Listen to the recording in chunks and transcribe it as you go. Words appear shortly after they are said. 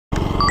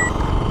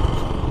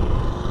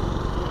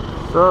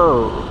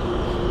So,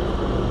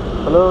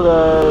 hello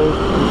guys,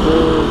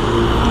 this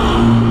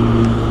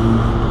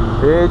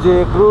is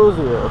ajcruz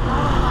here.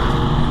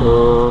 So,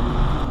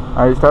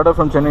 I started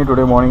from Chennai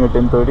today morning at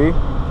 10:30.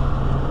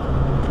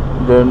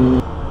 Then,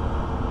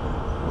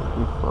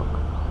 holy fuck.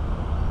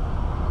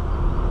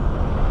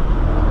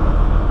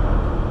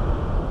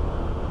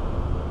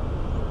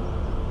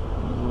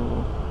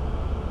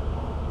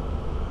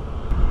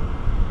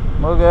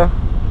 Okay,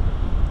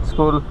 it's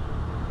cool.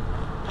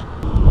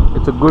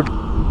 It's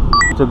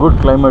a good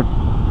climate.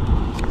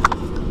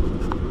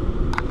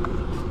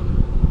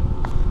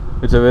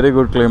 It's a very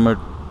good climate.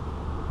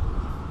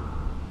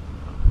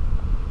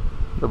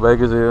 The bike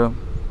is here.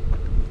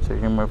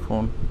 Checking my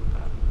phone.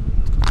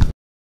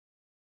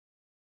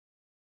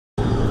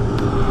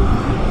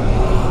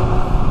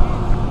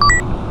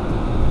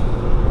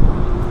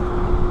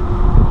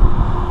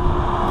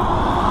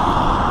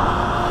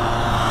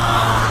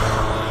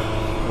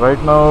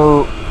 Right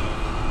now,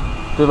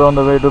 still on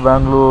the way to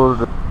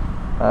Bangalore.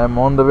 I am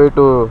on the way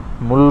to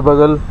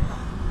Mulbagal.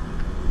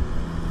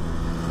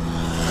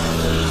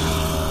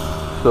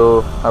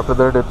 So after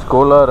that it's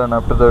Kolar, and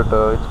after that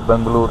it's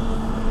Bangalore.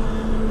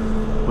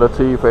 Let's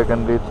see if I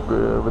can reach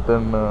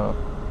within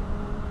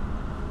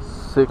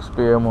 6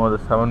 p.m. or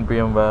 7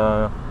 p.m.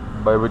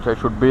 by which I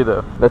should be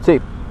there. Let's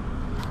see.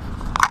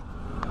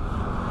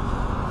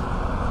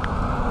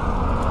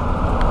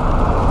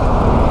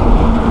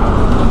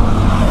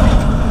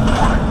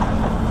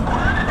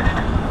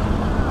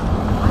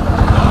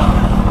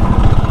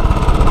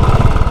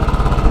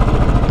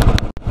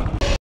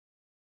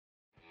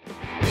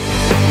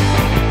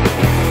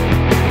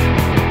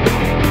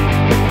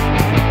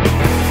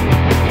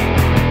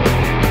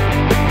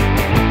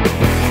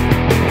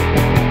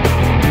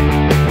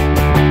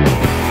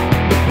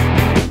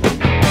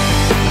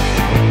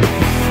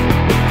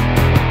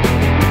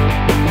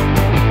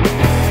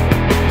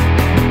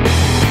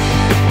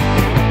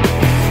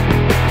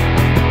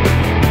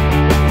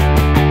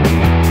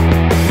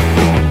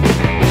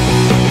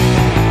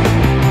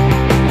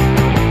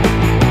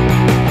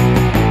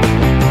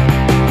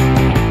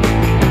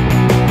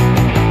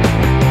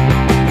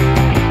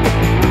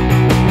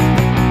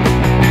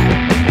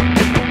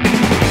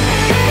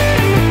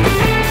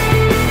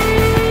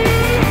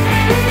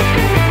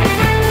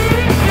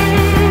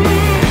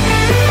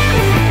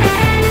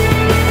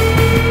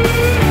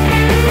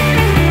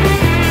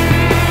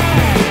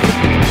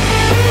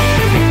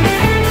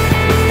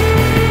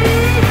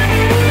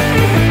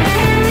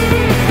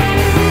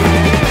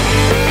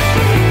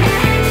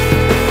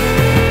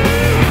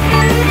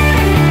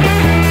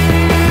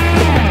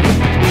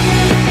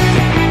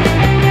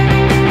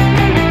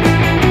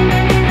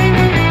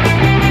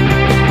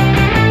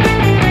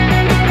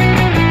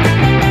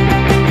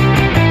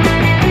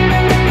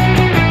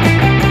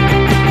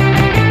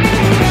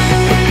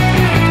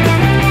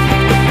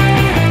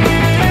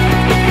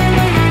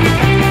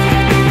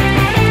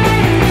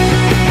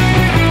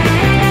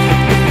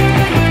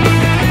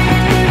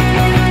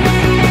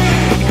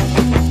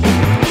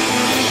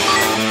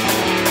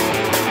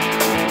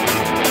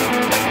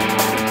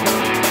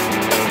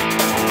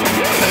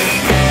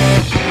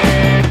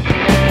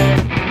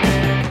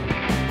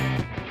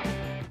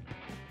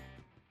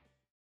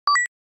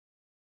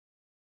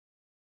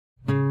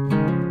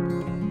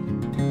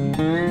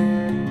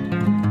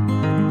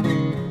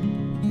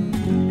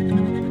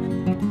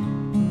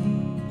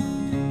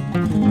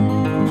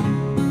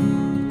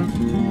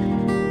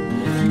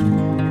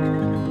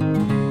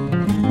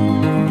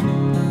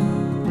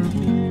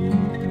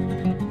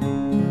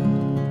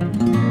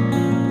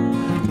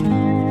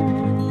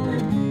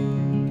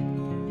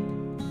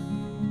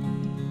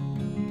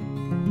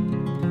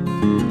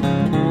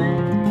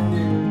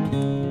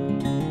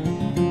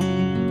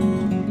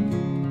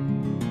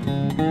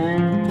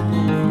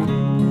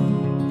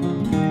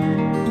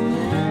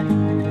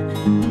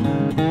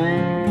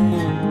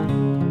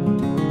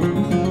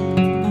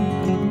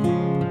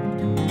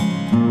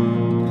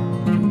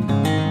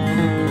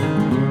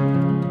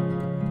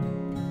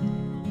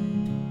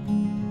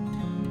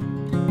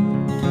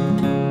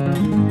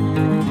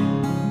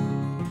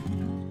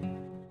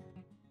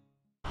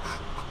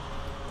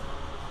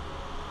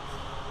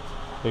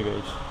 Hey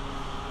guys,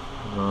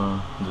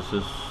 this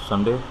is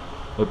Sunday,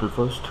 April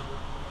 1st,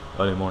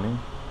 early morning.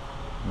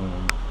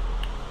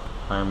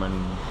 I am in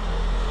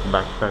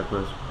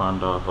Backpackers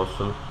Panda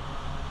hostel,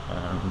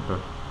 and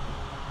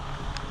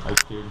I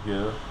stayed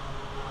here,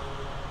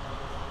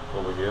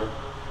 over here.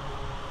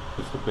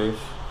 It's the place,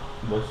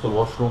 that's the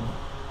washroom,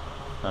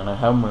 and I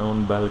have my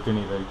own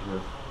balcony right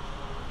here.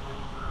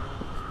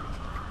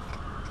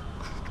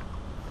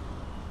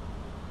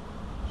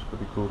 It's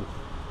pretty cool.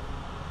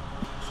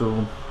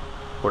 So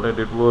what I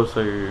did was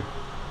I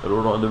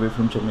rode all the way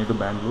from Chennai to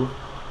Bangalore.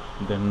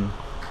 Then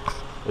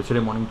yesterday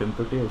morning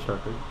 10:30 I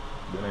started.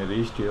 Then I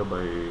reached here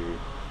by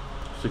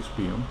 6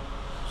 p.m.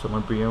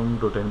 7 p.m.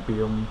 to 10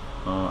 p.m.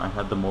 I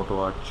had the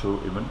motoartshow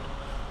event.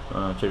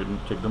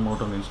 Check them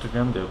out on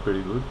Instagram. They are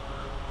pretty good.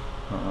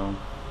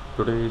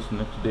 Today is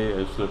next day.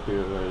 I slept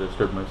here. I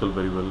rested myself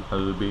very well. I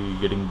will be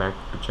getting back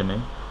to Chennai,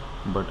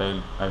 but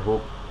I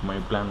hope my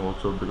plan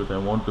works out because I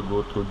want to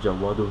go through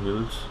Jawadhu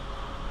Hills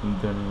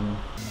and then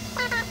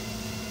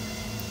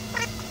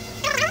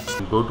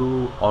go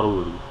to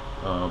Auroville,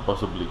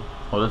 possibly,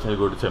 or else I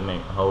go to Chennai.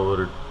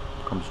 However it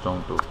comes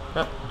down to.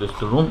 Yeah,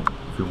 just a room.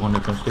 If you want,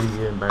 you can stay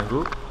here in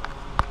Bangalore.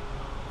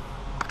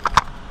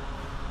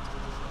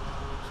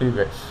 See you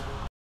guys.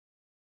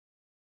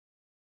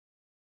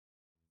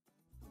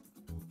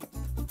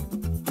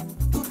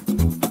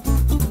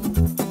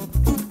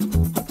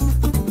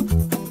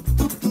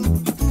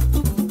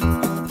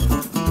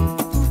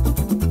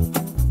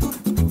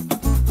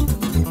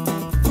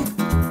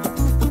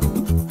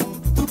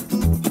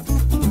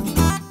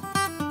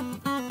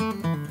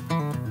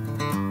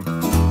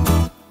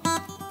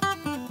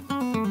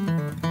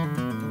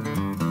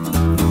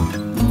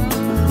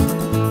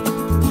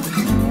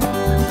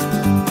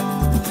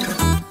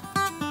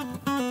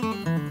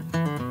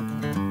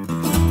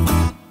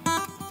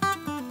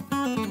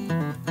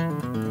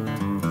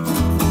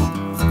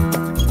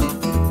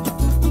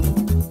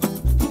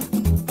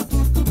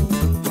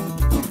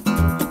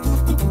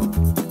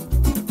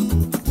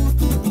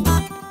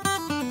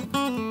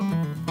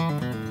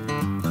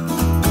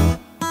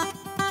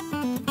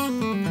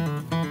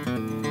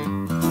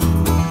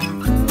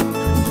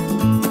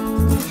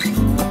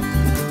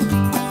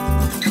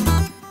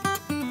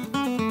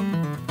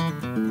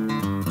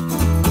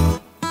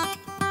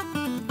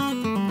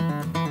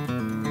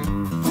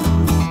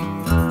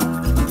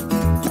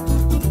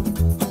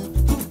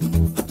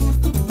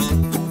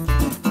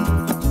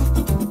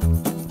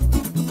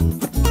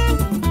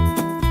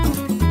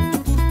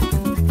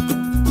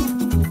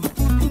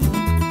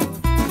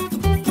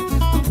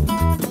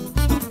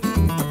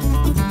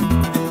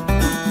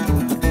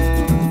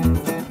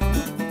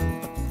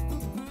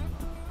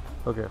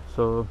 Okay,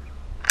 so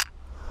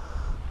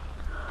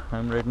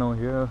I'm right now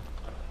here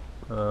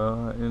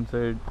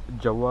inside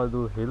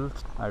Jawadhu Hills.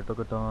 I took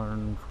a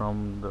turn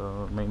from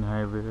the main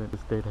highway, the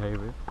state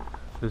highway.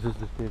 This is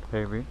the state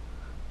highway,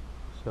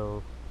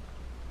 so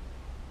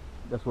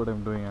that's what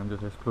I'm doing. I'm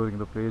just exploring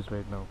the place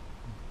right now.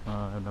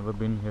 I've never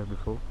been here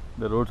before.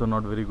 The roads are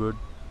not very good,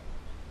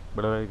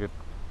 but I like it.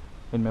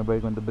 In my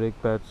bike, when the brake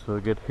pads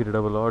get heated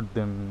up a lot,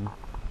 then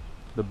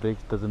the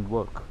brakes doesn't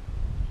work,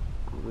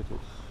 which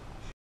is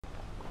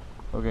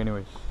okay.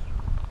 Anyways,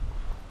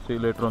 see you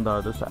later on the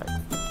other side.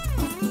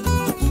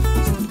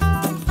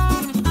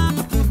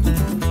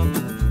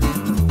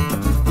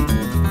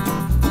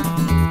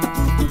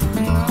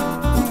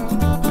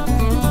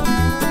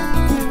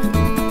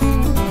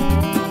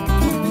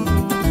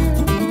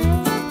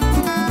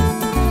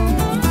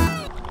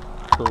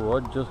 So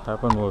what just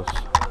happened was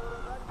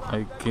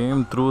I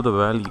came through the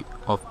valley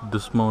of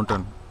this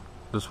mountain,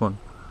 this one,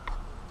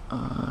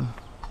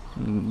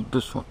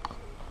 this one.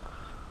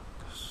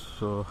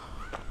 So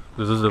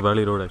this is the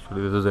valley road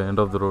actually. This is the end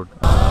of the road.